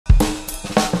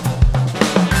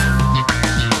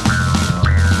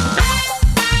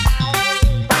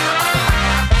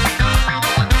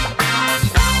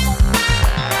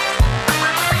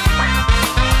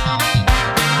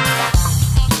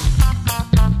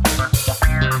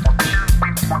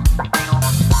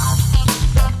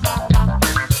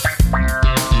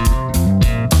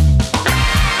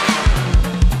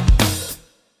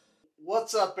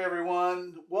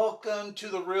welcome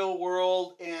to the real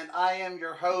world, and I am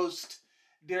your host,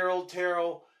 Daryl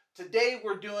Terrell. Today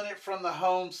we're doing it from the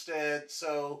homestead,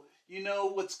 so you know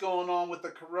what's going on with the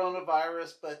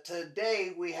coronavirus, but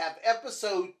today we have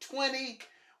episode 20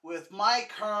 with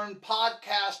Mike Hearne,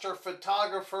 podcaster,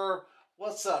 photographer.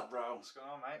 What's up, bro? What's going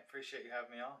on, mate? Appreciate you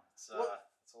having me on. It's an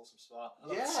awesome spot.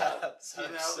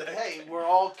 Hey, we're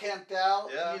all camped out,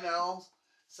 Yeah.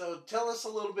 So tell us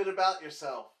a little bit about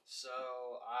yourself. So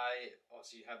I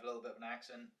obviously have a little bit of an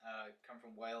accent. Come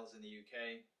from Wales in the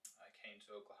UK. I came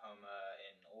to Oklahoma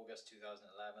in August 2011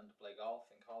 to play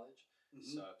golf in college.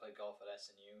 Mm-hmm. So I played golf at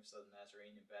SNU, Southern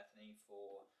Nazarene in Bethany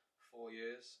for 4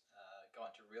 years.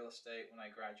 Got into real estate when I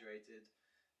graduated.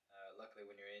 Luckily,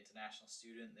 when you're an international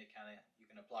student, you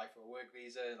can apply for a work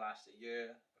visa. It lasted a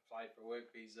year. Applied for a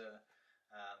work visa.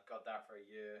 Got that for a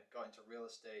year. Got into real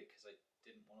estate because I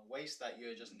didn't want to waste that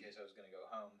year just in case I was going to go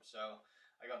home. So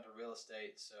I got into real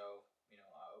estate. So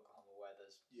Oklahoma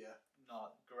weather's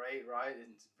not great, right?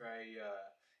 It's very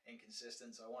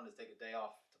inconsistent. So I wanted to take a day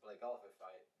off to play golf if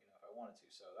I wanted to.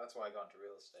 So that's why I got into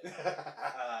real estate.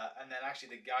 And then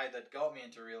actually the guy that got me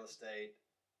into real estate,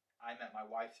 I met my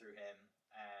wife through him,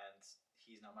 and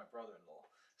he's now my brother-in-law.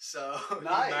 So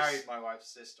nice. He married my wife's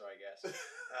sister, I guess.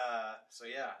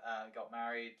 Got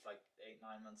married like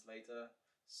 8-9 months later.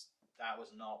 That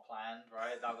was not planned,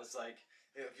 right? That was like,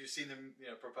 if you've seen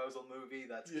the proposal movie,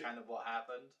 that's kind of what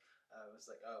happened. It was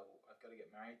like, oh, I've got to get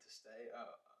married to stay.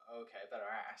 Oh, okay, I better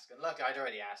ask. And look, I'd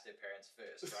already asked her parents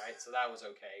first, right? So that was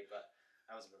okay, but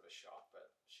that was a bit of a shock.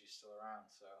 But she's still around,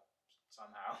 so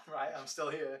somehow, right? I'm still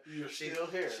here. She's still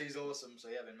here. She's awesome. So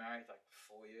yeah, I've been married like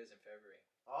 4 years in February.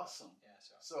 Awesome. Yeah.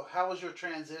 So how was your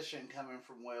transition coming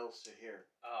from Wales to here?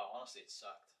 Oh, honestly, it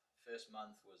sucked. First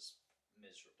month was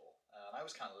miserable. And I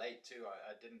was kind of late too.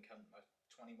 I didn't come. I was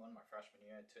 21 my freshman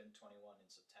year. I turned 21 in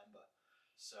September.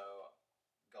 So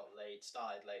got late.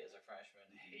 Started late as a freshman.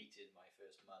 Hated my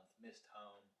first month. Missed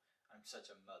home. I'm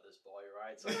such a mother's boy,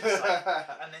 right? So I just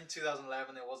and then 2011,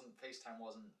 FaceTime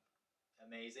wasn't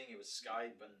amazing. It was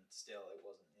Skype, and still it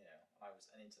wasn't. I was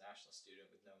an international student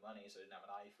with no money, so I didn't have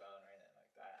an iPhone or anything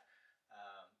like that.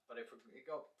 But it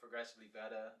got progressively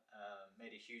better.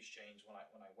 Made a huge change when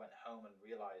I went home and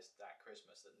realized that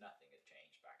Christmas that nothing had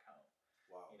changed back home.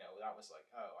 Wow. That was like,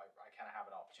 oh, I kind of have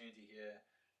an opportunity here.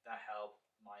 That helped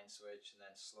mind switch, and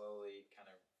then slowly kind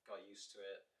of got used to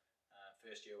it.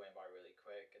 First year went by really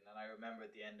quick, and then I remember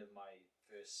at the end of my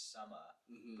first summer,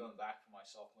 going back for my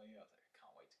sophomore year, I was like, I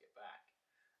can't wait to get back.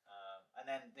 And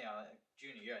then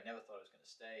junior year, I never thought I was going to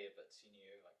stay, but senior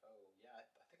year, like, oh yeah,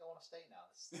 I think I want to stay now.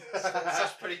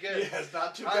 That's pretty good. Yeah, it's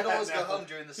not too bad. I'd always go home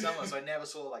during the summer, so I never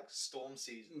saw like storm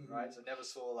season, right? So I never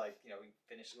saw we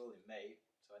finished school in May,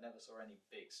 so I never saw any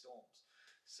big storms.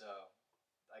 So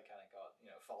I kind of got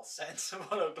false sense of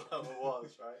what Oklahoma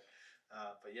was, right?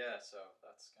 But yeah, so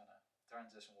that's kind of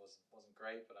transition wasn't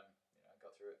great, but I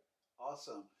got through it.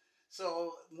 Awesome.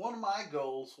 So one of my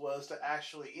goals was to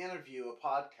actually interview a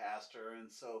podcaster,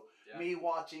 and so me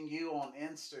watching you on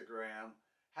Instagram,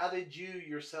 how did you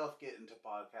yourself get into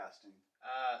podcasting?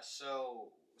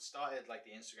 So started like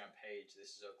the Instagram page.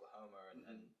 This is Oklahoma,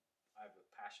 and I have a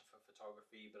passion for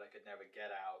photography, but I could never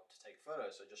get out to take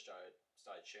photos, so I just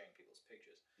started sharing people's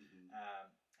pictures.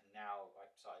 And now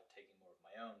I've started taking more of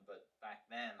my own. But back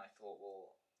then I thought,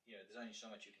 well, there's only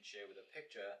so much you can share with a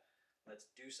picture.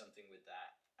 Let's do something with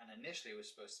that. And initially it was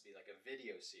supposed to be like a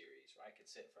video series, right? I could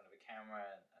sit in front of a camera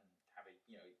and have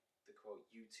the quote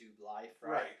YouTube life,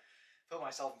 right? Put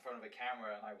myself in front of a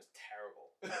camera, and I was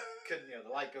terrible. I couldn't,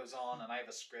 the light goes on, and I have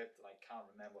a script, and I can't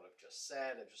remember what I've just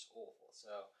said. I'm just awful.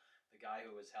 So the guy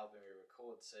who was helping me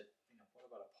record said, what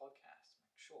about a podcast?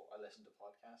 I'm like, sure, I listen to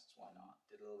podcasts. Why not?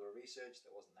 Did a little bit of research.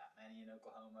 There wasn't that many in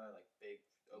Oklahoma, like big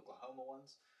Oklahoma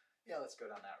ones. Yeah, let's go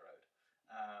down that road.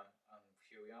 And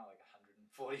here we are, like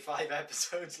 145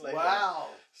 episodes later.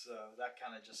 Wow. So that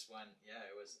kind of just went,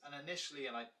 it was, and initially,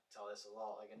 and I tell this a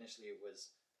lot, like initially it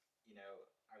was,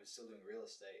 I was still doing real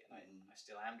estate, and I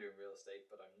still am doing real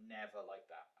estate, but I'm never like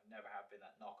that. I never have been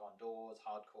that knock on doors,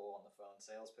 hardcore on the phone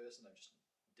salesperson. I just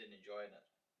didn't enjoy it.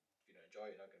 If you don't enjoy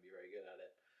it, you're not going to be very good at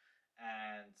it.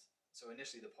 And so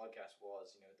initially the podcast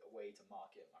was, a way to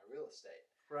market my real estate.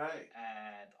 Right.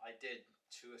 And I did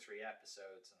 2 or 3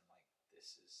 episodes, and I'm like,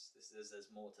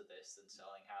 there's more to this than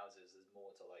selling houses. There's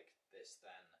more to like this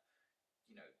than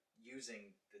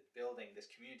building this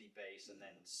community base and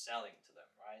then selling to them,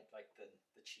 right? Like the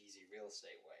cheesy real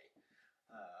estate way.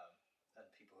 And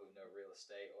people who know real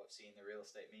estate or have seen the real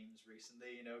estate memes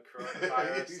recently,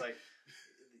 coronavirus,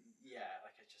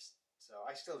 so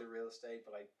I still do real estate,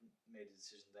 but I made a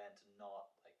decision then to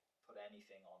not like put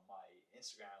anything on my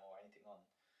Instagram or anything on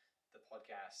the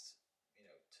podcast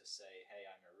to say, hey,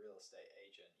 I'm a real estate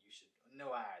agent. You should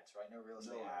no ads, right? No real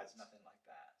estate ads, nothing like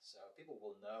that. So people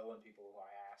will know, and people who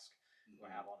I ask, who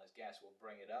I have on as guests, will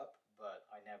bring it up. But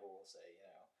I never will say,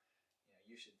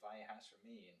 you should buy a house from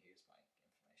me, and here's my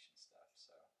information stuff.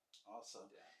 So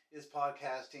awesome. Yeah. Is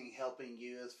podcasting helping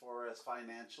you as far as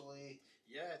financially?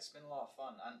 Yeah, it's been a lot of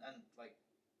fun, and like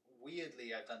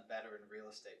weirdly, I've done better in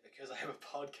real estate because I have a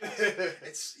podcast.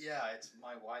 It's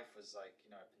my wife was like,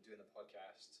 I've been doing the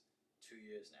podcast 2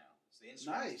 years now. So the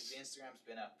Instagram's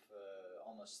been up for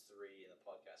almost 3, and the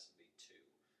podcast will be 2.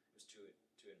 It was two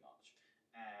in March.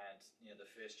 And the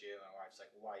first year, my wife's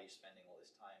like, "Why are you spending all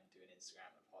this time doing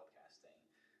Instagram and podcasting?"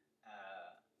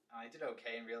 I did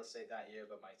okay in real estate that year,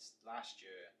 but my last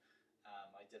year,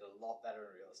 I did a lot better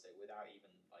in real estate without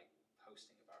even like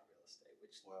posting about real estate,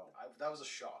 which that was a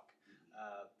shock.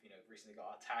 Recently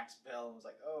got a tax bill and was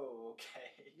like, "Oh,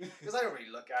 okay," because I don't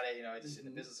really look at it. I just in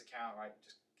the business account, right?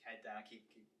 Just head down, keep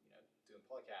doing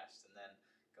podcasts, and then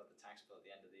got the tax bill at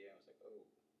the end of the year. I was like, "Oh,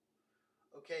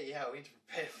 okay, yeah, we need to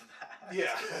prepare for that."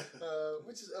 Yeah,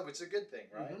 which is it's a good thing,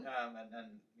 right?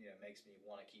 And makes me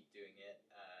want to keep doing it.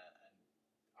 And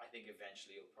I think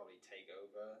eventually it'll probably take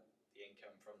over. The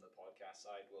income from the podcast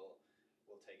side will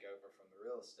take over from the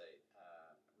real estate.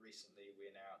 Recently, we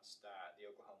announced that the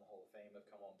Oklahoma Hall of Fame have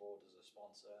come on board as a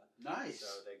sponsor. Nice.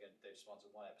 So they've sponsored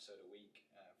 1 episode a week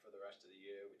for the rest of the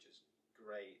year, which is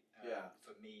great.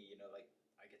 For me,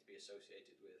 I get to be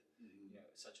associated with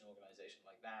such an organization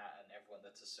like that, and everyone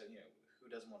that's who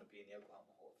doesn't want to be in the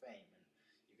Oklahoma Hall of Fame? And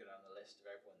you go down the list of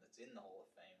everyone that's in the Hall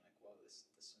of Fame, like, well, there's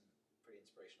some pretty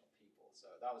inspirational people.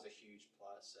 So that was a huge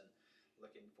plus, and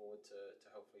looking forward to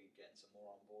hopefully getting some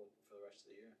more on board for the rest of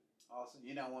the year. Awesome.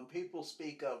 When people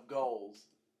speak of goals,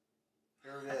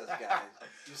 here it is, guys.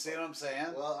 You see what I'm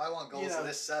saying? Well, I want goals in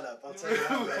this setup. I'll tell you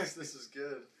how this is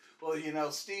good.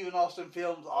 Well, Stephen Austin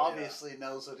Films obviously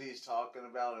knows what he's talking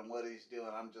about and what he's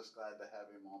doing. I'm just glad to have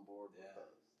him on board with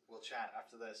us. We'll chat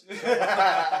after this.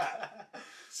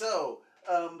 So,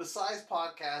 besides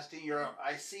podcasting,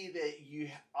 I see that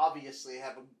you obviously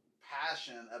have a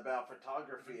passion about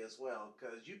photography as well,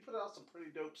 because you put out some pretty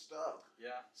dope stuff.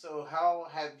 Yeah. So how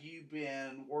have you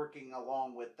been working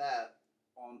along with that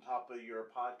on top of your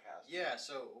podcast? Yeah,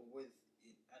 so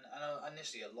and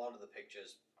initially a lot of the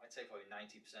pictures, I'd say probably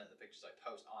 90% of the pictures I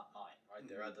post aren't mine, right?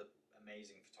 There are other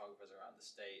amazing photographers around the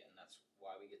state, and that's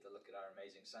why we get to look at our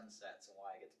amazing sunsets, and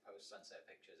why I get to post sunset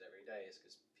pictures every day is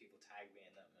because people tag me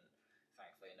in them. And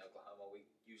thankfully in Oklahoma we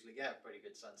usually get a pretty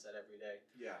good sunset every day.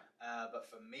 Yeah. But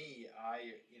for me,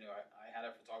 I had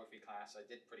a photography class. I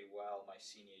did pretty well my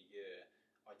senior year.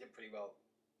 I did pretty well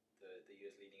the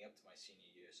years leading up to my senior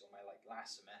year. So my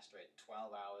last semester I had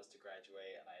 12 hours to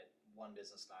graduate, and I had 1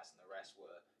 business class, and the rest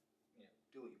were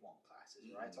do what you want classes,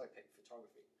 right? So I picked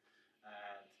photography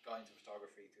and got into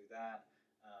photography through that.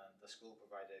 The school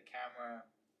provided a camera.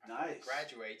 After I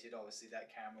graduated, obviously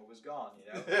that camera was gone,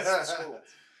 it's school.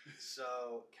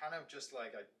 So kind of just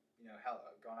like I've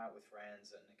gone out with friends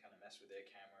and kind of messed with their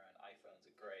camera, and iPhones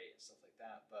are great and stuff like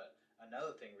that. But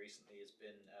another thing recently has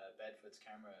been Bedford's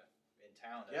camera in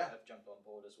town have jumped on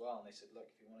board as well, and they said,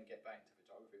 look, if you want to get back into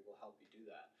photography, we'll help you do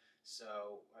that.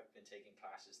 So I've been taking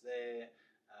classes there.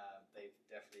 They've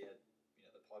definitely had,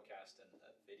 the podcast and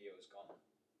video has gone.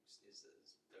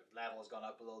 The level has gone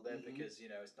up a little bit because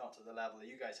it's not to the level that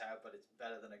you guys have, but it's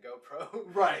better than a GoPro.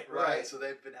 Right. So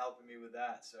they've been helping me with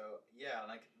that. So yeah,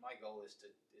 my goal is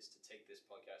to take this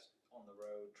podcast on the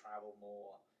road, travel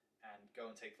more, and go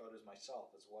and take photos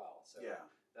myself as well. So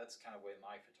that's kind of where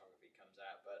my photography comes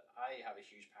at. But I have a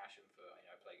huge passion for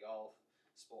I play golf.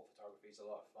 Sport photography is a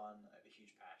lot of fun. I have a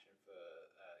huge passion for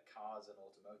cars and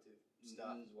automotive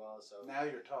stuff as well. So now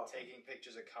you're talking. Taking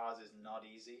pictures of cars is not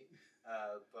easy,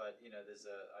 but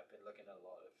I've been looking at a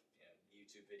lot of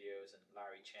YouTube videos, and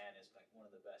Larry Chen is like one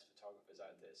of the best photographers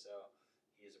out there. So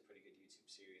he has a pretty good YouTube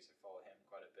series. I follow him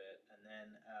quite a bit. And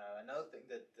then another thing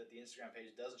that the Instagram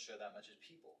page doesn't show that much is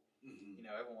people.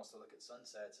 Everyone wants to look at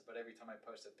sunsets, but every time I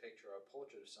post a picture or a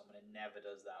portrait of someone, it never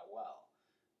does that well.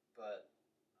 But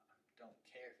don't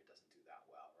care if it doesn't do that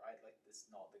well, right? Like, it's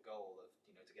not the goal of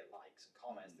to get likes and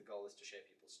comments. The goal is to share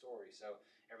people's stories. So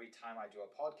every time I do a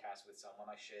podcast with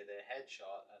someone, I share their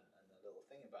headshot and the little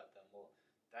thing about them. Well,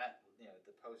 that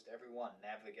the post, everyone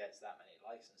never gets that many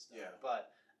likes and stuff. Yeah.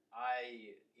 But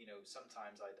I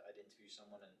sometimes I'd interview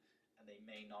someone and they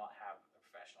may not have a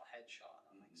professional headshot.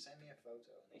 And I'm like, send me a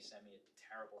photo, and they send me a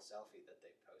terrible selfie that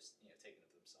they post taken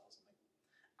of themselves. I'm like,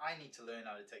 I need to learn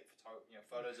how to take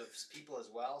photos of people as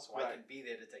well, so I can be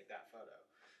there to take that photo.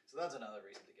 So that's another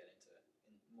reason to get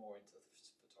more into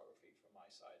photography from my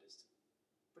side, is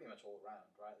pretty much all around,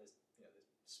 right? There's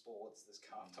sports, there's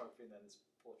car photography, and then there's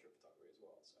portrait photography as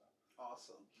well. So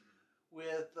awesome.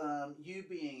 With you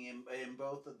being in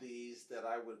both of these that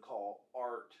I would call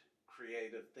art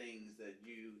creative things that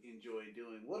you enjoy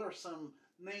doing, what are some,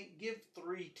 give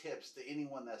 3 tips to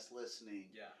anyone that's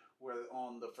listening, where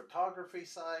on the photography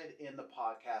side and the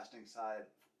podcasting side,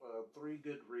 3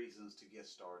 good reasons to get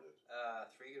started.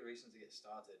 3 good reasons to get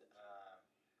started.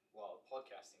 Well,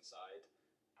 podcasting side,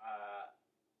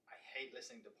 I hate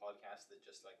listening to podcasts that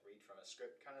just like read from a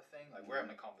script kind of thing. Like we're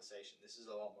having a conversation. This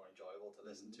is a lot more enjoyable to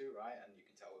listen to, right? And you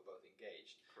can tell we're both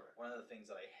engaged. Correct. One of the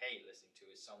things that I hate listening to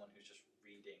is someone who's just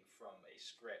reading from a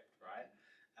script, right?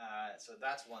 So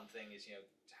that's one thing is,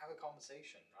 to have a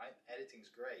conversation, right?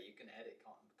 Editing's great. You can edit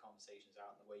conversations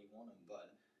out in the way you want them,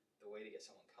 but the way to get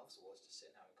someone comfortable is to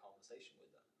sit and have a conversation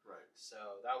with them. Right.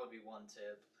 So that would be one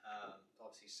tip.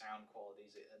 Obviously, sound quality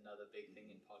is another big thing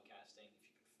in podcasting. If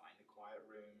you can find a quiet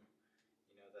room,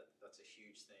 that's a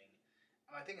huge thing.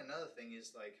 And I think another thing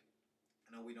is like,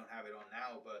 I know we don't have it on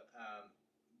now, but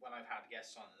when I've had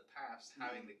guests on in the past,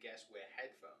 having the guests wear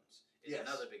headphones is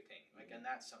another big thing. Like, and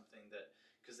that's something that,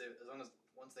 because as long as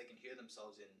once they can hear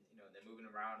themselves in, they're moving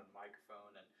around in the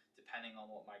microphone, and depending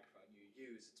on what microphone you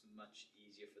use, it's much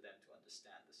easier for them to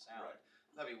understand the sound. Right.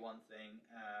 That'd be one thing.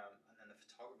 And then the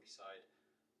photography side,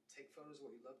 take photos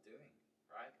of what you love doing,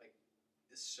 right? Like,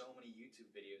 there's so many YouTube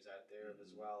videos out there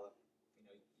as well.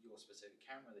 Your specific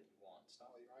camera that you want.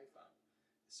 Start with your iPhone.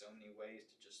 There's so many ways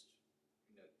to just,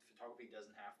 photography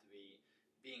doesn't have to be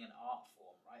being an art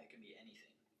form, right? It can be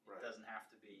anything. Right. It doesn't have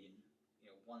to be,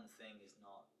 one thing is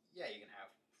not. Yeah, you can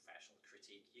have professionals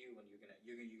critique you, and you're gonna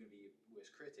be your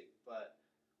worst critic. But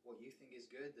what you think is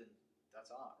good, then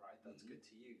that's art, right? That's good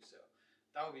to you. So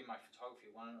that would be my photography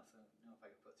one. I don't know if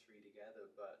I could put 3 together,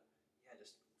 but yeah,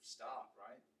 just start,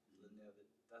 right?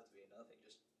 That'd be another thing.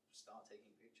 Just start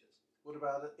taking pictures. What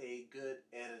about a good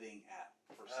editing app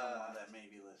for someone that may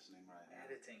be listening right now?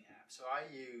 Editing app. So I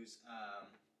use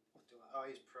I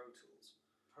use Pro Tools.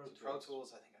 Pro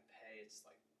Tools, I think I pay, it's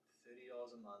like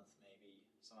 $30 a month, maybe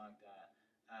something like that.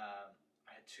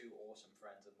 I had 2 awesome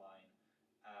friends of mine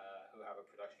who have a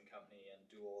production company and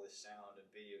do all this sound and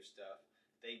video stuff.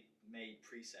 They made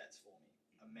presets for me.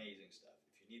 Amazing stuff.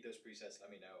 If you need those presets,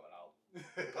 let me know and I'll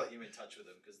put you in touch with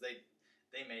them, because they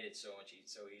made it so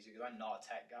easy, because I'm not a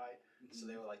tech guy. So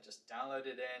they were like, just download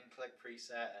it in, click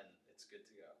preset, and it's good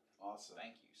to go. Awesome.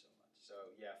 Thank you so much. So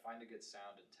yeah, find a good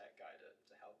sound and tech guy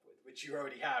to help with, which you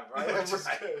already have, right? Which is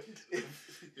good.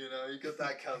 You got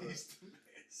that covered.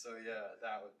 So yeah,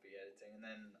 that would be editing. And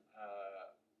then,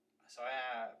 so I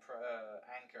have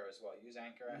Anchor as well. I use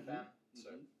Anchor FM.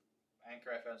 So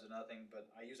Anchor FM is another thing, but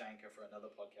I use Anchor for another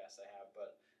podcast I have,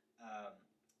 but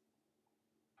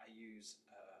I use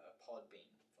Podbean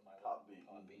for my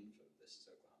Podbean for This Is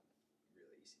Oklahoma.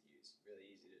 Really easy to use, really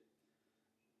easy to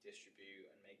distribute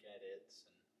and make edits.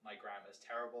 And my grammar's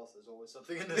terrible, so there's always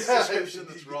something in the description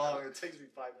that's wrong. It takes me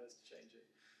 5 minutes to change it.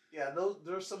 Yeah,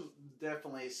 there's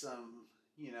definitely some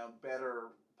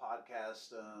better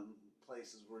podcast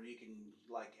places where you can,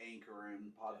 like Anchor and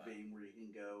Podbean, where you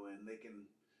can go and they can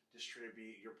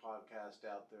distribute your podcast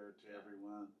out there to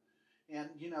everyone. And,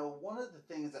 one of the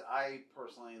things that I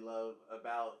personally love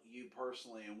about you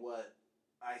personally and what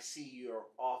I see you're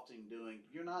often doing,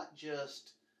 you're not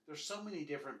just, there's so many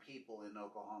different people in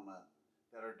Oklahoma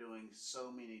that are doing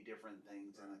so many different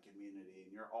things in the community,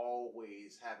 and you're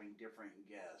always having different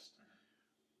guests.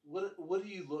 What do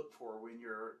you look for when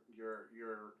you're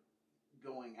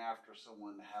going after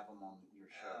someone to have them on your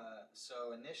show?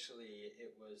 So initially,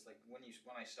 it was like when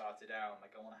I started out, I'm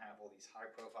like, I want to have all these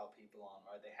high-profile people on,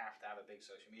 right? They have to have a big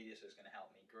social media, so it's going to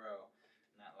help me grow.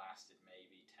 And that lasted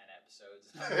maybe 10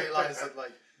 episodes. And I realized that,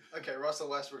 like, okay, Russell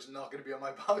Westbrook's not going to be on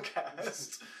my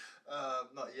podcast.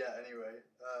 Not yet, anyway.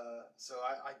 So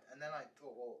and then I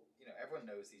thought, well, everyone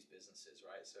knows these businesses,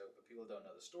 right? But people don't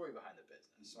know the story behind the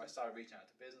business. So I started reaching out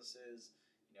to businesses.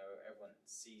 Everyone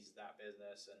sees that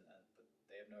business, but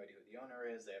they have no idea who the owner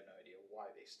is. They have no idea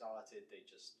why they started. They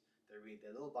read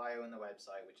their little bio on the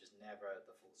website, which is never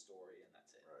the full story, and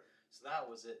that's it. Right. So that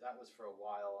was it. That was for a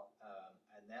while,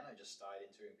 and then I just started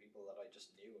interviewing people that I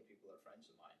just knew and people that are friends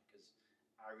of mine, because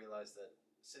I realized that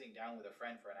sitting down with a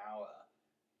friend for an hour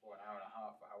or an hour and a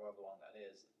half, or however long that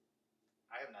is,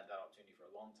 I haven't had that opportunity for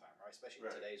a long time, right? Especially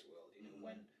in today's world.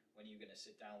 When are you going to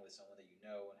sit down with someone that you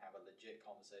know and have a legit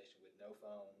conversation with no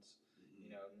phones,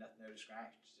 no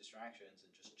distractions,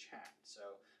 and just chat?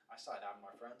 So I started having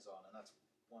my friends on, and that's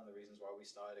one of the reasons why we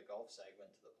started a golf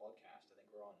segment to the podcast. I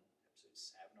think we're on episode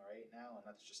 7 or 8 now, and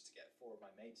that's just to get 4 of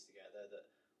my mates together that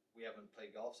we haven't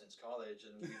played golf since college,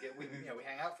 and we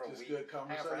hang out for a week,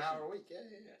 hang out for an hour a week.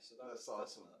 Yeah. So that's awesome.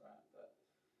 That's another wrap, but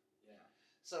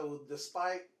So,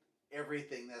 despite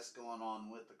everything that's going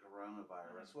on with the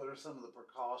coronavirus, what are some of the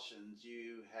precautions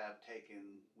you have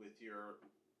taken with your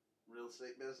real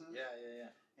estate business? Yeah.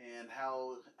 And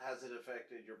how has it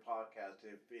affected your podcast,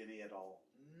 if any at all?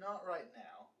 Not right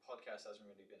now. Podcast hasn't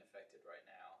really been affected right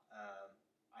now.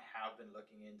 I have been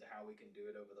looking into how we can do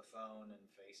it over the phone and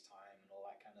FaceTime and all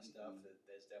that kind of stuff.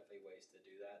 There's definitely ways to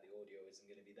do that. The audio isn't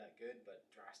going to be that good, but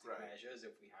drastic measures,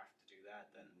 if we have to do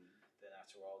that, then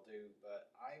that's what I'll do.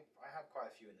 But I have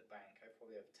quite a few in the bank. I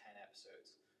probably have 10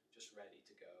 episodes just ready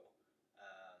to go.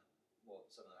 Well,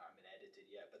 some of them haven't been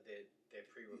edited yet, but they're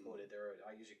pre-recorded.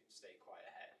 I usually stay quite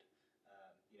ahead.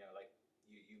 Like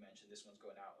you mentioned, this one's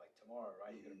going out like tomorrow,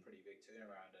 right? You've got a pretty big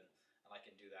turnaround, and I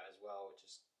can do that as well, which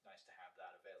is nice to have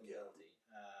that availability.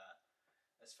 Yeah.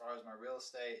 As far as my real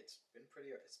estate, it's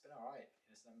been all right.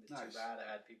 It's not been too bad.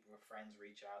 I had friends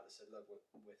reach out that said, look,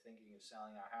 we're thinking of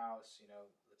selling our house,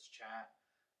 let's chat.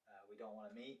 We don't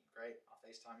want to meet. Great, I'll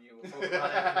FaceTime you. We'll talk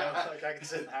about it. Like I can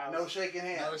sit in the house. No shaking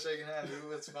hands. No shaking hands.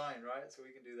 It's fine, right? So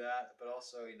we can do that. But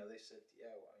also, they said,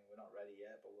 yeah, we're not ready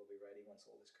yet, but we'll be ready once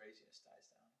all this craziness dies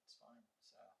down. It's fine.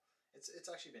 So it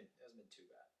hasn't been too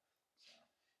bad. So.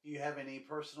 Do you have any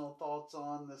personal thoughts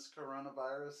on this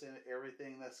coronavirus and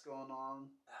everything that's going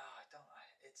on? I don't.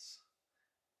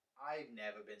 I've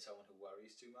never been someone who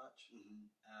worries too much.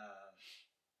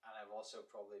 And I've also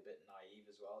probably a bit naive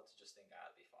as well to just think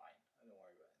it'll be fine. I don't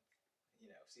worry about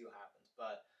it. See what happens.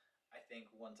 But I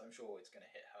think I'm sure it's going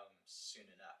to hit home soon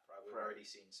enough, right? We've already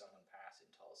seen someone pass in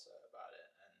Tulsa about it,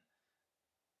 and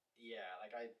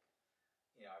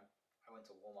I went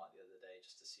to Walmart the other day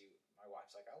just to see. My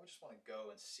wife's like, I would just want to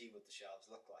go and see what the shelves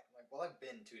look like. I'm like, well, I've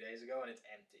been 2 days ago and it's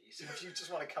empty. So if you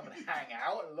just want to come and hang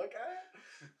out and look at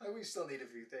it, we still need a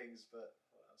few things, but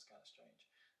that was kind of strange.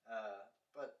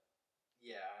 But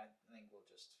yeah, I think we'll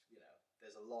just,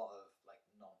 there's a lot of like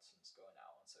nonsense going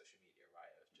out on social media,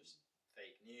 right? Of just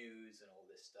fake news and all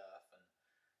this stuff, and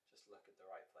just look at the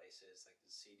right places. Like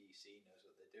the CDC knows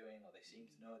what they're doing, or they seem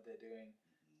to know what they're doing,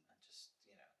 and just,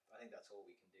 I think that's all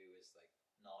we can do is like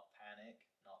not panic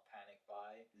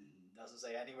buy. Doesn't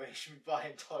say anyway you should be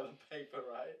buying toilet paper,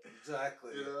 right?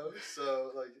 Exactly.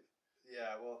 So like,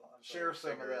 yeah, well, I'm sure.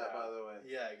 Share some of that, by the way.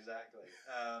 Yeah, exactly.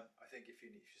 I think if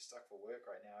you're stuck for work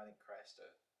right now, I think Crest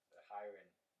are hiring,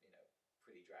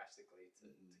 pretty drastically to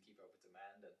keep up with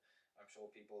demand, and I'm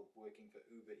sure people working for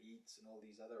Uber Eats and all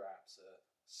these other apps are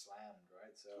slammed,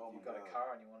 right? So if you've got a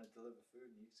car and you want to deliver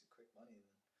food and you need some quick money,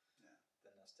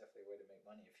 then that's definitely a way to make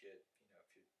money. If you're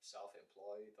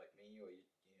self-employed like me, or you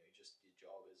just your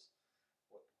job is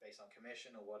based on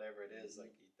commission or whatever it is,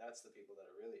 like that's the people that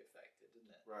are really affected, isn't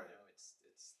it? Right. It's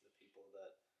the people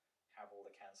that have all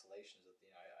the cancellations.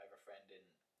 I have a friend in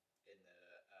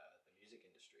the music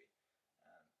industry,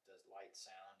 does light,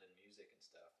 sound, and music and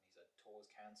stuff, and he's had tours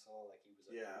cancel. Like he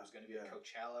was going to be at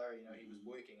Coachella. He was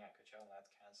working at Coachella, and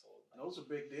that's canceled. Like, those are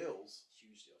big deals.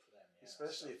 Huge deal for them. Yeah,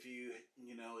 especially if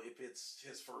if it's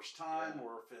his first time,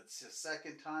 or if it's his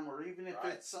second time, or even if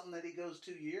it's something that he goes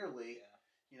to yearly.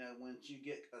 Once you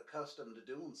get accustomed to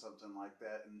doing something like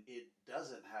that and it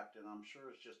doesn't happen, I'm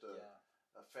sure it's just a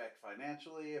effect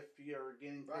financially if you're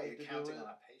getting paid to counting do it. on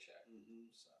that paycheck.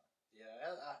 So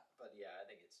but I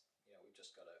think it's we've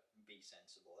just got to be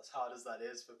sensible. As hard as that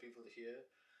is for people to hear,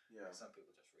 some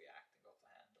people just react and go off the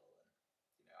handle,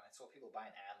 and I saw people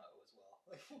buying ammo as well.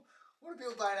 Like, what are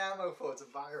people buying ammo for? It's a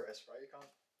virus, right? You can't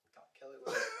kill it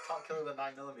with a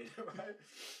 9mm, right?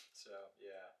 So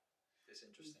it's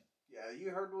interesting. Yeah,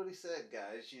 you heard what he said,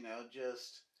 guys.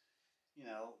 Just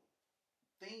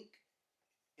think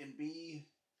and be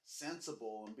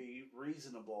sensible and be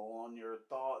reasonable on your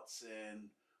thoughts and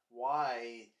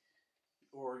why,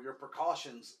 or your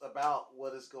precautions about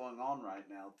what is going on right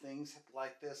now. Things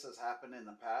like this has happened in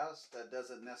the past. That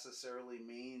doesn't necessarily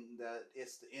mean that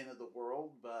it's the end of the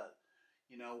world, but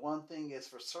one thing is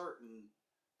for certain: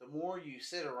 the more you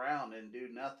sit around and do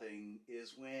nothing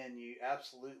is when you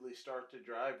absolutely start to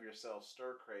drive yourself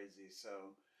stir crazy.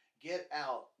 So get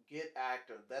out, get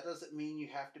active. That doesn't mean you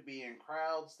have to be in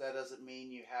crowds. That doesn't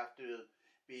mean you have to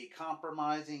be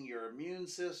compromising your immune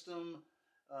system.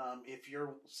 If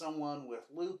you're someone with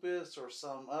lupus or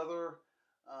some other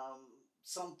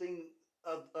something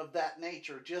of that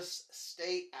nature, just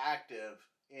stay active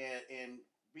and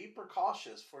be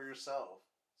precautious for yourself.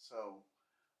 So,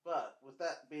 but with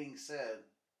that being said,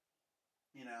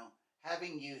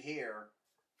 having you here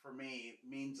for me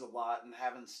means a lot, and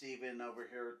having Steven over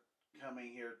here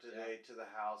coming here today to the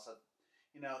house,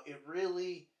 it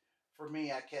really, for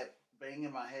me, I kept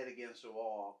banging my head against a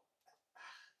wall.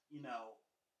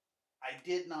 I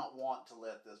did not want to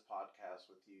let this podcast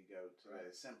with you go today,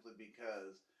 simply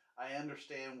because I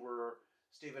understand where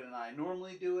Stephen and I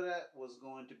normally do it at was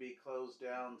going to be closed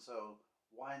down, so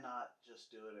why not just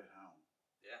do it at home?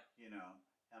 Yeah. You know,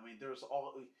 I mean,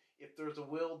 if there's a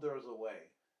will, there's a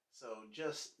way. So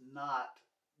just not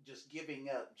just giving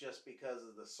up just because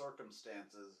of the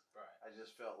circumstances, Right. I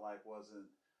just felt like wasn't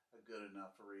a good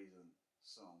enough reason.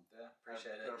 So yeah,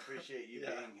 appreciate I it. appreciate you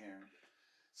Yeah. being here.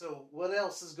 So what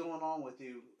else is going on with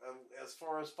you as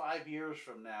far as 5 years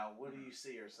from now? What do you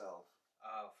see yourself?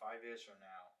 5 years from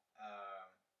now,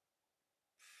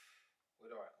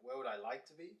 where would I like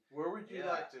to be? Where would you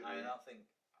like to be? I mean, I think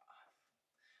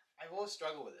I've always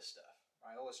struggled with this stuff.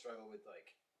 I always struggle with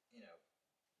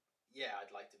yeah,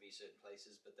 I'd like to be certain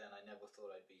places, but then I never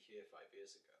thought I'd be here 5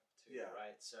 years ago too. Yeah.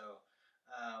 Right. So,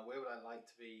 where would I like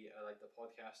to be? I like the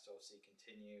podcast to obviously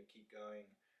continue, keep going.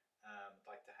 I'd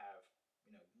like to have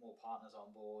more partners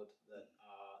on board that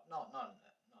are not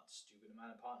stupid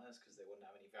amount of partners, because they wouldn't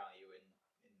have any value in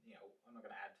I'm not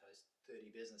going to advertise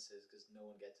 30 businesses because no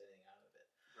one gets anything out of it.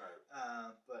 Right.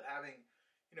 But having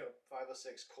 5 or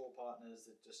 6 core partners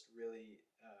that just really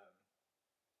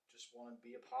just want to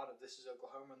be a part of This Is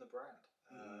Oklahoma and the brand.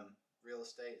 Real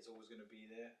estate is always going to be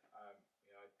there.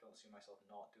 I don't see myself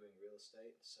not doing real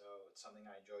estate, so it's something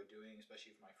I enjoy doing,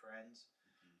 especially for my friends.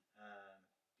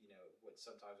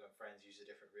 Sometimes when friends use a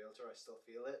different realtor, I still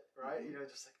feel it, right?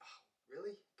 Just like, oh,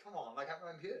 really? Come on, like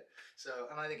I'm here. So,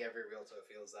 and I think every realtor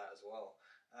feels that as well.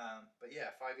 But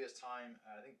yeah, 5 years time,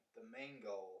 I think the main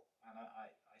goal, and I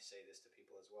say this to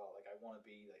people as well, like I want to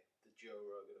be like the Joe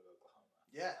Rogan of Oklahoma.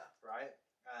 Yeah. Right?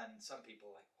 And some people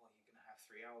are like, well, you're going to have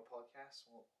 3-hour podcasts?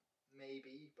 Well,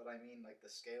 maybe, but I mean, like the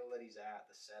scale that he's at,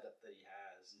 the setup that he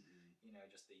has,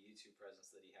 just the YouTube presence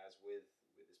that he has with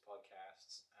his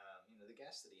podcasts, the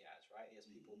guests that he has, right? He has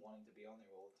people wanting to be on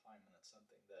there all the time, and that's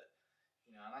something that,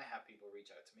 and I have people reach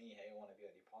out to me, hey, I want to be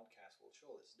on your podcast. Well,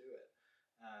 sure, let's do it.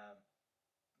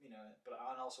 But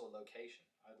and also a location.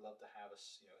 I'd love to have a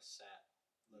set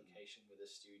location with a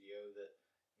studio that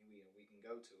we can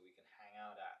go to, we can hang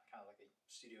out at, kind of like a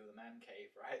studio, the man cave,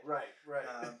 right? Right.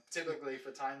 Typically for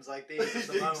times like these at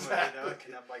the moment, Exactly. I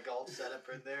can have my golf setup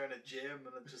in there and a gym,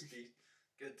 and it'll just be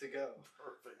good to go.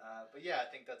 Perfect. But yeah, I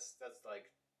think that's like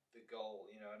the goal,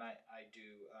 and I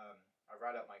do I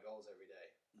write out my goals every day.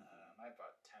 I have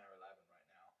about 10 or 11 right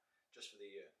now, just for the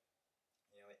year.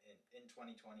 In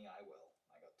 2020 I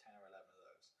got 10 or 11 of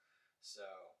those. So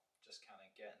just kind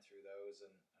of getting through those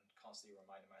and constantly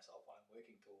reminding myself what I'm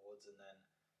working towards, and then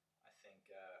I think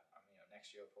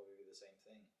next year will probably be the same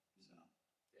thing. So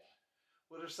yeah.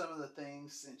 What are some of the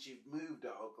things since you've moved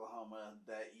to Oklahoma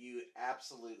that you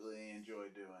absolutely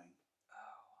enjoy doing?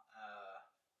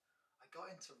 I got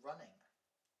into running.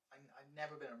 I've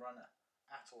never been a runner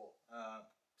at all.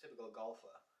 Typical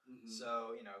golfer.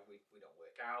 So we don't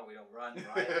work out, we don't run,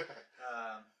 right?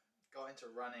 Got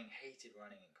into running, hated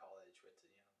running in college.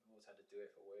 Always had to do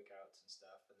it for workouts and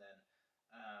stuff, and then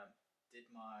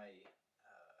did my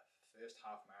first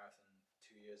half marathon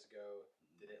 2 years ago.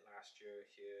 Did it last year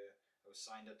here. I was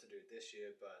signed up to do it this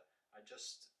year, but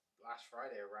last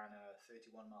Friday I ran a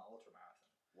 31-mile ultra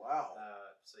marathon. Wow.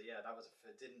 So yeah,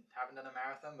 haven't done a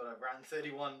marathon, but I ran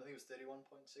 31. I think it was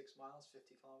 31.6 miles,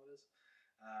 50 kilometers.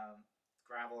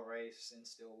 Gravel race in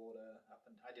Stillwater.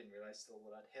 I didn't realize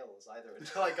Stillwater had hills either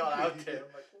until I got out there.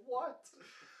 I'm like, what?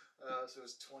 So it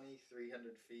was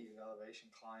 2,300 feet of elevation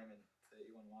climb in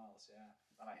 31 miles. Yeah,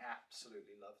 and I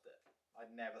absolutely loved it. I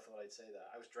never thought I'd say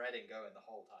that. I was dreading going the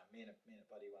whole time. Me and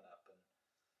a buddy went up, and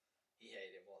he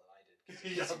hated it more than I did.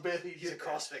 He's a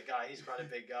CrossFit guy. He's quite a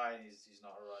big guy, and he's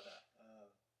not a runner.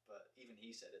 But even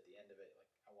he said at the end of it, like,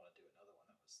 I want to do another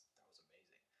one. That was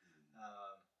amazing.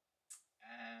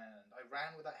 And I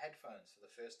ran without headphones for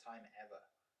the first time ever.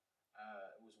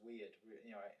 It was weird,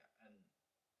 and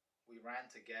we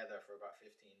ran together for about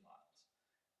 15 miles.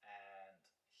 And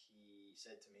he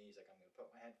said to me, he's like, I'm going to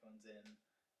put my headphones in.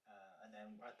 And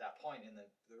then at that point in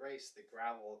the race, the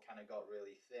gravel kind of got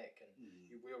really thick, and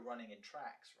we were running in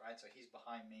tracks, right? So he's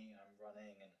behind me, and I'm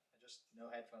running, and I just no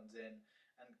headphones in.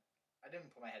 And I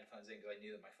didn't put my headphones in because I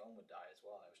knew that my phone would die as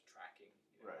well. I was tracking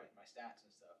my stats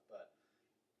and stuff. But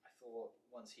I thought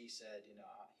once he said,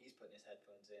 he's putting his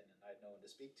headphones in, and I had no one to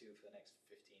speak to for the next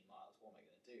 15 miles, what am I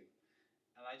going to do?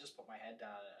 And I just put my head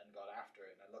down and got after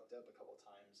it. And I looked up a couple of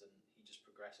times, and he just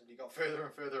progressively got further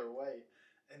and further away.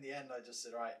 In the end, I just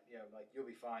said, right, you'll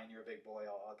be fine. You're a big boy.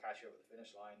 I'll catch you up at the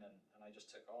finish line. And I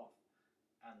just took off.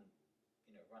 And,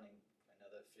 running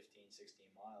another 15,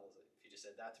 16 miles, if you just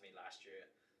said that to me last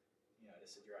year, I'd have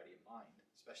said, you're out of your mind,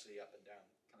 especially up and down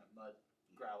kind of mud,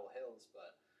 gravel hills.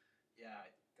 But yeah,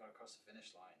 I got across the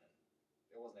finish line, and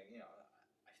it wasn't,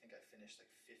 I think I finished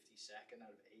like 52nd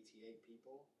out of 88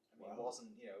 people. I mean, Wow. it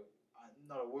wasn't, you know, I'm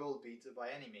not a world beater by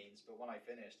any means, but when I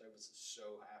finished, I was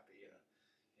so happy. Yeah. And,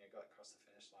 you know, got across the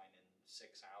finish line in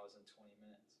 6 hours and 20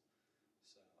 minutes.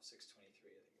 So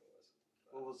 6:23, I think it was.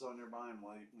 But, what was on your mind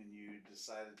when you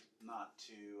decided not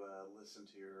to listen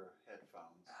to your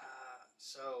headphones?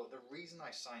 So the reason I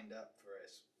signed up for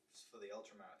the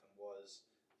ultramarathon was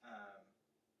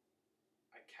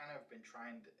I kind of been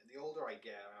trying to, the older I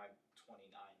get, I'm 29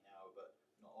 now, but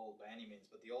not old by any means,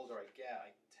 but the older I get,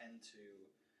 I tend to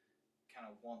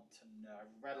kind of want to know.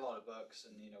 I've read a lot of books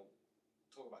and, you know,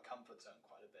 talk about comfort zone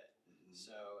quite a bit. Mm-hmm.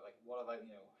 So like, what have I,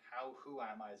 you know, who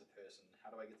am I as a person?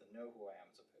 How do I get to know who I am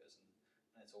as a person?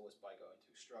 And it's always by going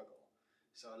through struggle.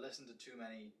 So I listened to too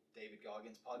many David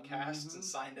Goggins podcasts and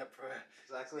signed up for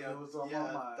exactly what was on my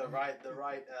mind. The right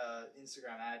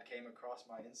Instagram ad came across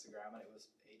my Instagram, and it was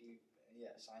 80.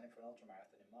 Yeah, sign up for an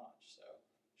ultramarathon in March. So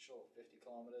sure, 50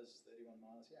 kilometers, 31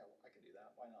 miles. Yeah, well, I can do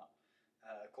that. Why not?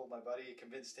 I called my buddy,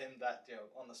 convinced him that, you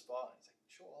know, on the spot. And he's like,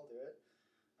 sure, I'll do it.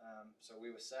 So we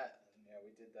were set, and you know,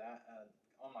 we did that. And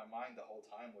on my mind the whole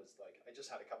time was like, I just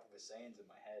had a couple of his sayings in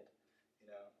my head, you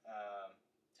know.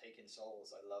 Taking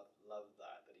souls, I love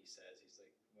that he says. He's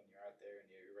like, when you're out there and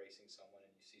you're racing someone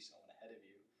and you see someone ahead of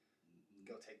you,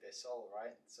 go take their soul,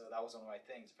 right? So that was one of my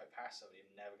things. If I pass somebody,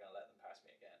 I'm never going to let them pass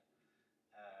me again.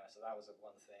 So that was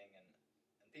one thing. And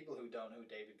people who don't know who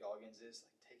David Goggins is,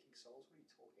 like, taking souls, what are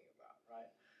you talking about, right?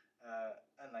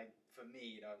 And like, for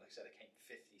me, you know, like I said, I came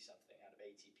 50 something out of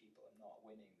 80 people. I'm not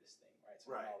winning this thing, right?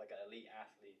 So I'm not like an elite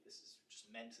athlete. This is just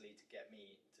mentally to get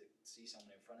me to see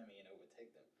someone in front of me and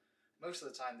overtake them. Most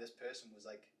of the time, this person was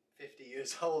like 50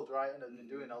 years old, right, and had been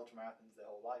doing ultramarathons their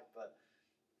whole life. But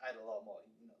I had a lot more,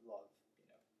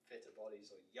 fitter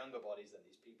bodies or younger bodies than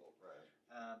these people. Right.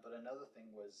 But another thing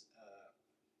was,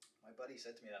 my buddy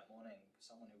said to me that morning,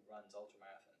 someone who runs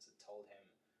ultramarathons had told him,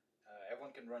 everyone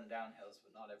can run downhills,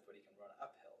 but not everybody can run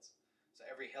uphills. So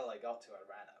every hill I got to, I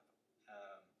ran up.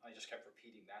 I just kept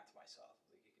repeating that to myself.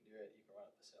 Like, you can do it, you can run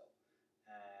up this hill.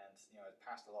 And, you know, I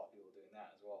passed a lot of people doing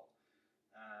that as well.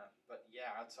 But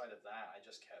yeah, outside of that, I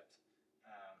just kept,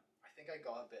 I think I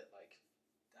got a bit like,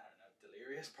 I don't know,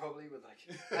 delirious probably with like,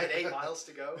 I had 8 miles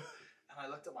to go, and I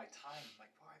looked at my time,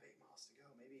 like, wow, I have 8 miles to go,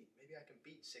 maybe I can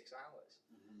beat 6 hours.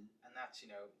 And that's,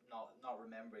 you know, not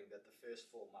remembering that the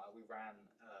first 4 mile we ran,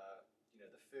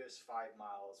 the first 5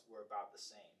 miles were about the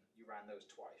same. You ran those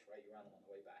twice, right? You ran them on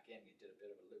the way back in, you did a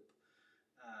bit of a loop.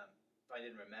 But I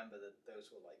didn't remember that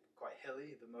those were like quite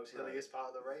hilly, the most hilliest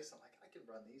part of the race. I'm like, I can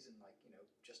run these in like, you know,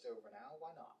 just over an hour,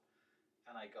 why not?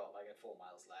 And I got like 4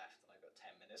 miles left, and I got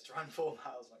 10 minutes to run 4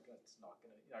 miles. I'm like, you're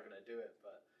not gonna do it.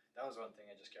 But that was one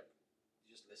thing I just kept,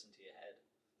 you just listen to your head,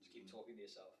 just keep talking to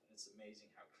yourself, and it's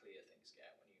amazing how clear things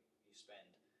get when you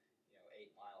spend, you know,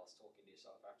 8 miles talking to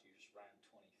yourself after you just ran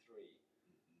 23,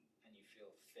 and you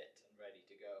feel fit and ready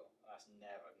to go. I've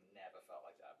never felt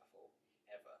like that before,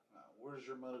 ever. Where does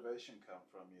your motivation come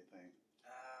from, you think?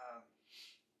 I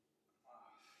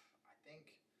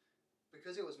think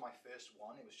because it was my first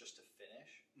one, it was just to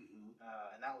finish,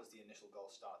 and that was the initial goal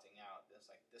starting out. It's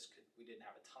like, we didn't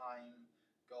have a time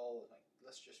goal. Like,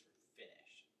 let's just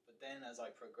finish. But then as I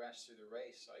progressed through the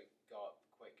race, I got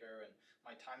quicker, and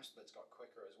my time splits got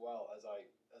quicker as well as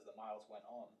the miles went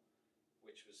on,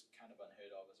 which was kind of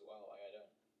unheard of as well. Like, I don't,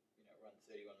 run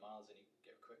 31 miles and you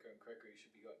get quicker and quicker. You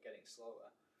should be getting slower.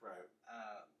 Right.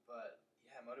 But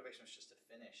yeah, motivation was just to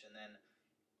finish, and then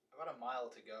about a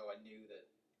mile to go, I knew that,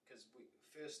 because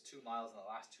first 2 miles and the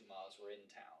last 2 miles were in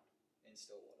town, in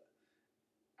Stillwater.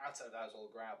 Outside of that was all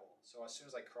gravel. So as soon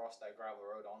as I crossed that gravel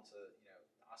road onto,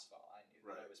 asphalt, I knew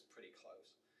that I was pretty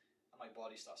close. And my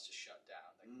body starts to shut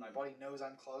down. Like, my body knows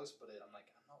I'm close, but I'm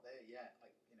like, I'm not there yet.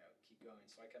 Like, keep going.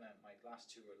 So my last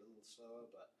 2 were a little slower,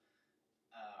 but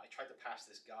I tried to pass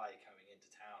this guy coming into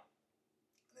town.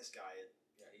 And this guy,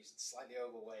 he's slightly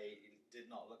overweight. He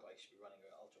did not look like he should be running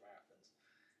ultramarathons.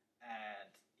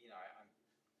 And, I'm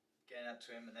getting up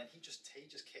to him, and then he just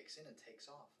kicks in and takes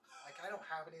off. Like, I don't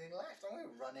have anything left. I'm only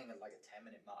running at like a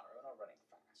 10-minute mile. I'm not running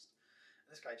fast.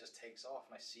 And this guy just takes off,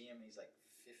 and I see him. He's like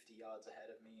 50 yards ahead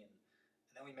of me, and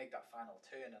then we make that final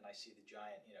turn, and I see the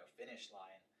giant, finish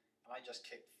line. And I just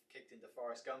kicked into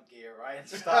Forrest Gump gear, right? And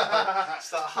start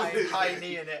high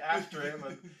kneeing it after him,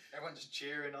 and everyone just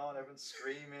cheering on, everyone's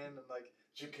screaming, and like,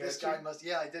 this guy must,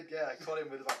 I did, I caught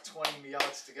him with about 20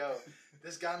 yards to go.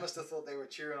 This guy must have thought they were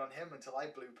cheering on him until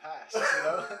I blew past,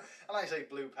 And I say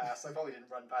blew past, I probably didn't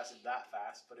run past him that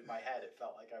fast, but in my head it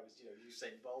felt like I was,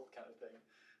 Usain Bolt kind of thing.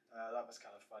 That was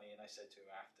kind of funny, and I said to him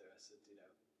after, I said,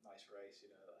 nice race,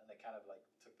 and they kind of like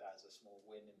took that as a small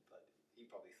win, but he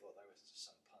probably thought I was just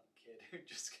some punk kid who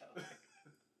just kind of like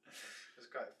It was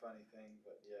quite a funny thing,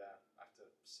 but yeah, after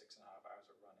 6.5 hours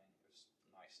of running, it was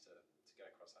nice to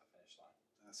get across that finish line.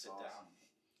 That's Sit awesome. down.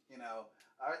 You know,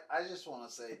 I just want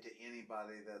to say to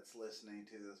anybody that's listening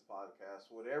to this podcast,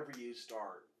 whatever you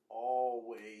start,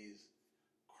 always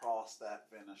cross that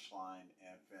finish line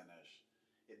and finish.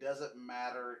 It doesn't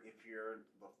matter if you're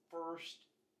the first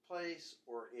place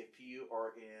or if you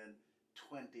are in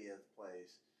 20th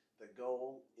place. The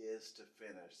goal is to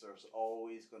finish. There's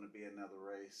always going to be another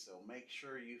race, so make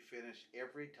sure you finish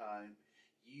every time.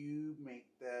 You make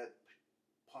that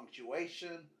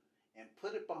punctuation and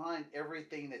put it behind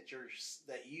everything that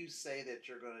you say that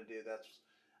you're going to do.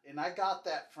 And I got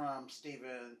that from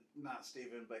not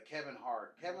Stephen, but Kevin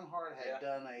Hart. Kevin Hart had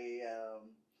done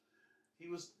he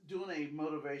was doing a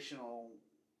motivational,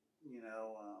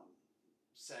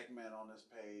 segment on his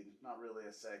page. Not really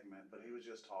a segment, but he was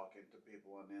just talking to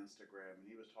people on Instagram, and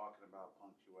he was talking about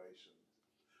punctuation.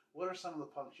 What are some of the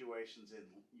punctuations in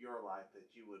your life that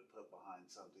you would put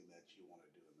behind something that you want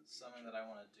to do in the future? Something that I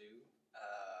want to do.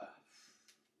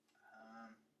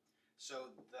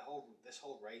 So this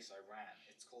whole race I ran,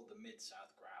 it's called the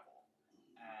Mid-South Gravel,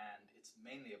 and it's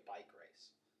mainly a bike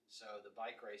race. So the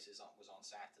bike race was on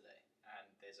Saturday, and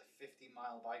there's a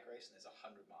 50-mile bike race and there's a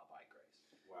 100-mile bike raase.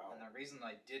 Wow. And the reason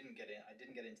I didn't get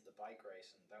into the bike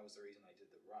race, and that was the reason I did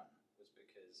the run, was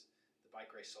because the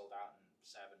bike race sold out in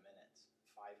 7 minutes.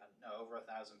 Over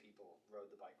 1,000 people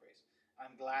rode the bike race.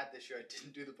 I'm glad this year I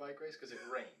didn't do the bike race because it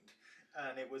rained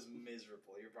and it was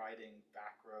miserable. You're riding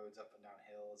back roads up and down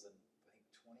hills, and I think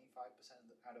 25%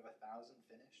 out of 1,000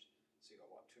 finished. So you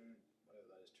got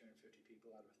 250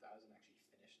 people out of 1,000 actually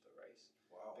finished the race.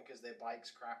 Wow. Because their bikes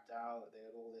crapped out, they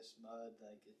had all this mud,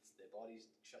 their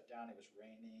bodies shut down. It was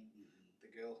raining. Mm-hmm.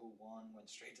 The girl who won went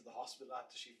straight to the hospital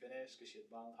after she finished because she had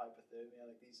mild hypothermia.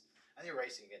 And you're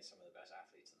racing against some of the best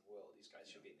athletes in the world. These guys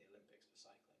should be in the Olympics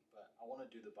for cycling. But I want to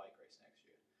do the bike race next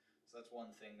year. So that's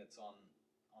one thing that's on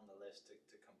the list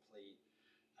to complete.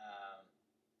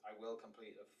 I will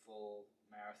complete a full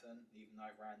marathon. Even though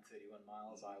I've ran 31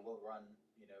 miles, I will run,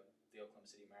 the Oklahoma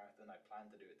City Marathon. I plan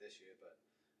to do it this year, but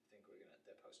I think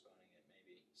they're postponing it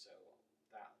maybe. So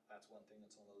that's one thing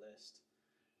that's on the list.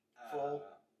 Full?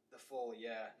 The full,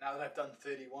 yeah. Now that I've done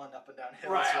 31 up and down hills,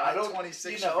 right? I don't.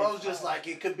 26. I was just like,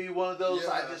 it could be one of those.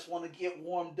 Yeah. I just want to get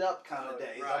warmed up kind of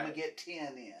days. Right. I'm gonna get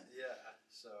 10 in. Yeah.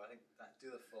 So I think do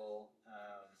the full,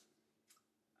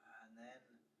 and then,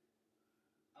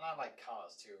 and I like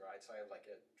cars too, right? So I have like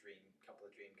a couple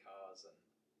of dream cars, and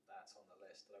that's on the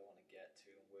list that I want to get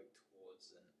to and work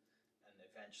towards, and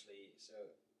eventually. So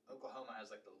Oklahoma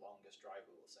has like the longest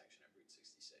drivable section of Route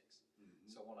 66.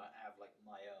 Mm-hmm. So I want to have like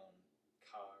my own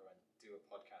car and do a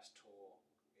podcast tour,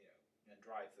 and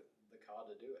drive the car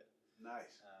to do it.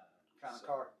 Nice. Kind of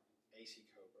car? AC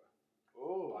Cobra.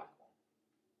 Oh. Black one.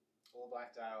 All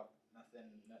blacked out.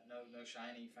 Nothing. No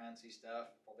shiny fancy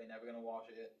stuff. Probably never gonna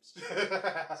wash it. It's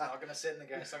not gonna sit in the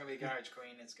garage. It's not gonna be garage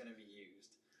queen. It's gonna be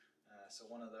used. So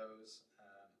one of those.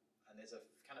 And there's a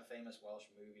kind of famous Welsh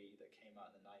movie that came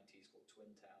out in the 90s called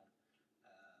Twin Town.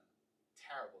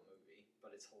 Terrible movie,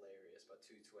 but it's hilarious. About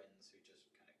two twins who just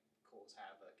kind of cause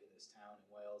havoc in this town in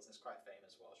Wales. And it's quite a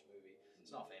famous Welsh movie.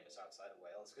 It's not famous outside of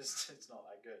Wales because it's not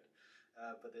that good.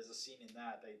 But there's a scene in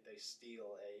that they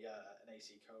steal an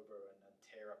AC Cobra and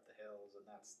tear up the hills, and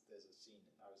there's a scene.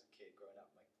 I was a kid growing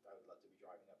up, like I would love to be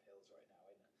driving up hills right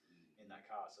now in that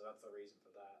car. So that's the reason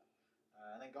for that.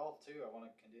 And then golf too. I want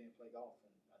to continue to play golf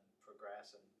and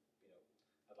progress, and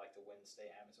I'd like to win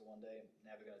state amateur one day. I'm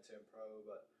never going to turn pro,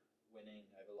 but winning.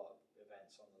 I have a lot of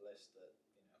events on the list that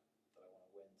that I want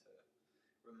to win to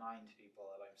remind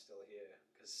people that I'm still here.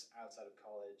 Because outside of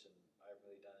college, and I haven't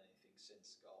really done anything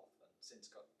since golf and since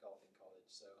golf in college.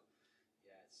 So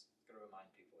yeah, it's got to remind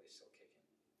people he's still kicking.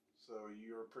 So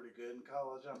you were pretty good in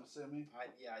college, I'm assuming. I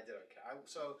did okay.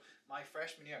 So my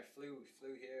freshman year, I flew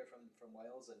here from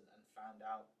Wales and found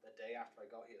out the day after I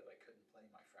got here that I couldn't play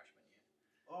my freshman year.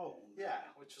 Oh. Yeah,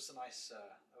 which was a nice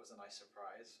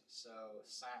surprise. So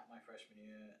sat my freshman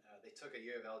year. They took a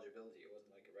year of eligibility. It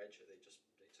wasn't like a redshirt. They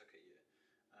took a year.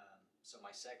 So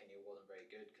my second year wasn't very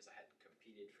good because I hadn't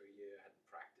competed for a year. I hadn't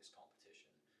practiced competition.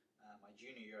 My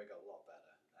junior year I got a lot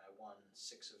better. I won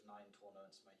 6 of 9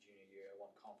 tournaments my junior year. I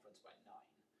won conference by 9.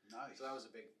 Nice. So that was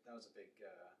a big,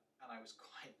 and I was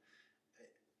quite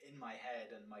in my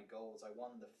head and my goals. I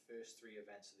won the first 3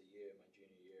 events of the year my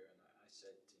junior year, and I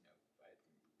said,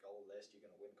 goal list, you're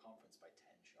going to win conference by 10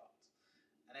 shots.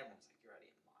 And everyone's like, you're out of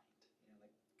your mind.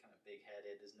 Like kind of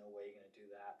big-headed, there's no way you're going to do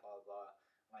that, blah, blah, blah.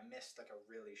 And I missed like a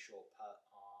really short putt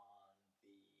on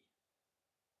the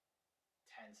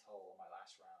 10th hole on my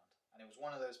last round. And And it was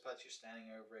one of those putts you're standing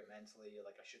over it mentally. You're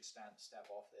like, I should step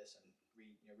off this and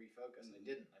refocus. And I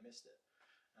didn't. I missed it.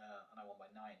 And I won by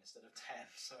 9 instead of 10.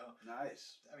 So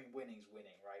nice. I mean, winning's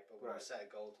winning, right? But when you set a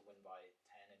goal to win by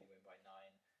 10 and you win by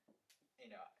 9,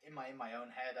 you know, in my own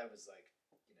head, I was like,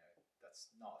 you know, that's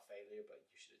not a failure, but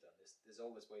you should have done this. There's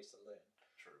always ways to learn.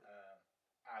 True.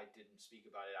 I didn't speak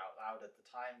about it out loud at the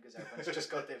time because everyone's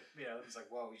just got their, you know, it's like,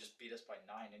 whoa, you just beat us by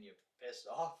 9 and you're pissed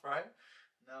off, right?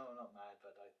 No, I'm not mad,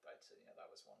 but I'd say, you know, that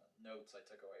was one of the notes I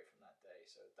took away from that day.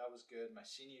 So that was good. My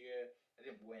senior year, I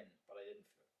didn't win, but I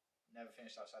never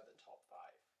finished outside the top 5,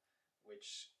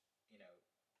 which, you know,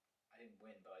 I didn't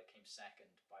win, but I came second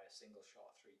by a single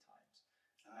shot 3 times.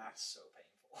 And that's so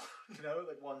painful. You know,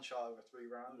 like 1 shot over 3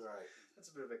 rounds. Right. That's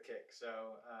a bit of a kick.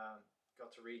 So, got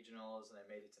to regionals and I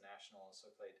made it to nationals. So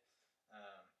I played,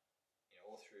 you know,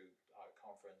 all through our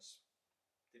conference.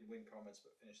 Didn't win conference,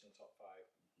 but finished in the top 5.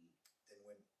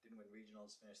 Didn't win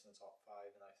regionals, finished in the top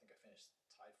 5, and I think I finished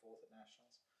tied 4th at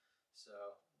nationals. So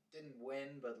didn't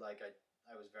win, but like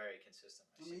I was very consistent.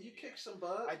 I mean, you kicked some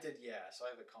butt. I did, yeah. So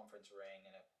I have a conference ring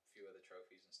and a few other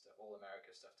trophies and stuff, all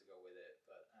America stuff to go with it.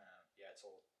 But yeah, it's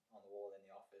all on the wall in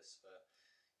the office for,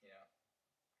 you know,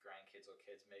 grandkids or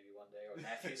kids maybe one day, or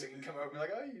nephews that can come over and be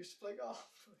like, oh, you used to play golf.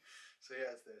 So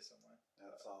yeah, it's there somewhere.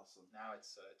 That's awesome. Now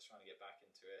it's trying to get back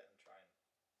into it and try and,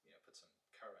 you know, put some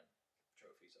current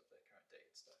trophies up there, current date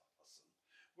stuff. Awesome.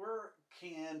 Where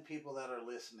can people that are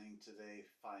listening today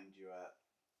find you at?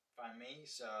 Find me,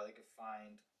 so they could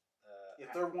find if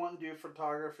they're wanting to do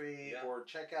photography or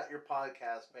check out your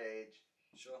podcast page.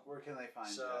 Sure. Where can they find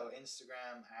you? So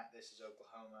Instagram at This Is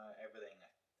Oklahoma. Everything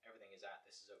is at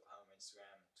This Is Oklahoma.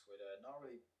 Instagram, Twitter. Not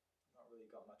really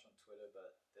got much on Twitter,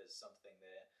 but there's something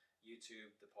there.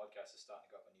 YouTube. The podcast is starting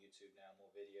to go up on YouTube now.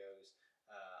 More videos.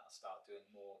 I'll start doing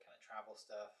more kind of travel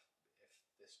stuff.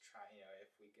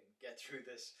 If we can get through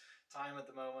this time at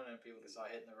the moment and people can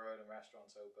start hitting the road and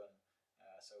restaurants open.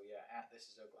 So yeah, at This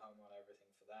Is Oklahoma on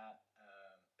everything for that.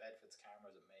 Bedford's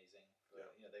camera is amazing.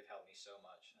 You know, they've helped me so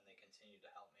much and they continue to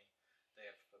help me. They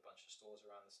have a bunch of stores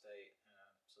around the state.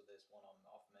 So there's one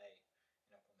off May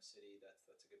in Oklahoma City.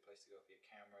 That's a good place to go for your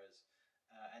cameras.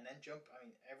 And then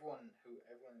everyone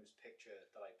whose picture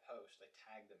that I post, I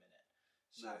tag them in it.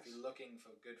 So if you're looking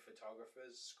for good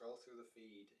photographers, scroll through the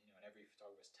feed, you know, and every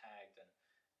photographer's tagged,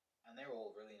 and they're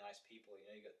all really nice people. You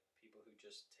know, you got people who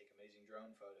just take amazing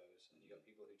drone photos, and you got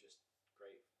people who just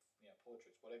great, you know,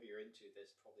 portraits. Whatever you're into,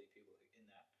 there's probably people who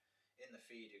in the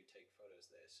feed who take photos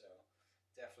there. So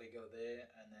definitely go there.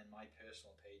 And then my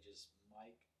personal page is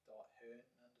Mike.Hearne _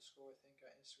 I think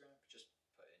at Instagram. Just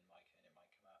put in Mike Hearne, it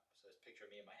might come up. So there's a picture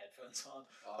of me and my headphones on,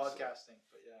 podcasting.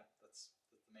 But yeah, that's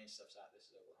the main stuff's at This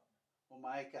Is Oklahoma. Well,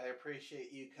 Mike, I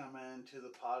appreciate you coming to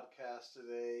the podcast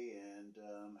today and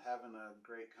having a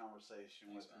great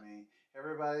conversation with me.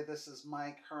 Everybody, this is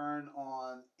Mike Hearne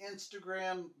on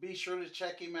Instagram. Be sure to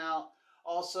check him out.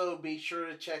 Also, be sure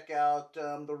to check out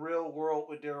The Real World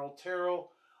with Daryl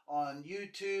Terrell on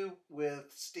YouTube with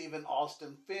Stephen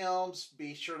Austin Films.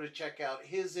 Be sure to check out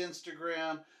his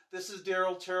Instagram. This is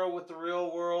Daryl Terrell with The Real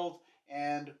World,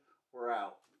 and we're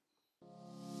out.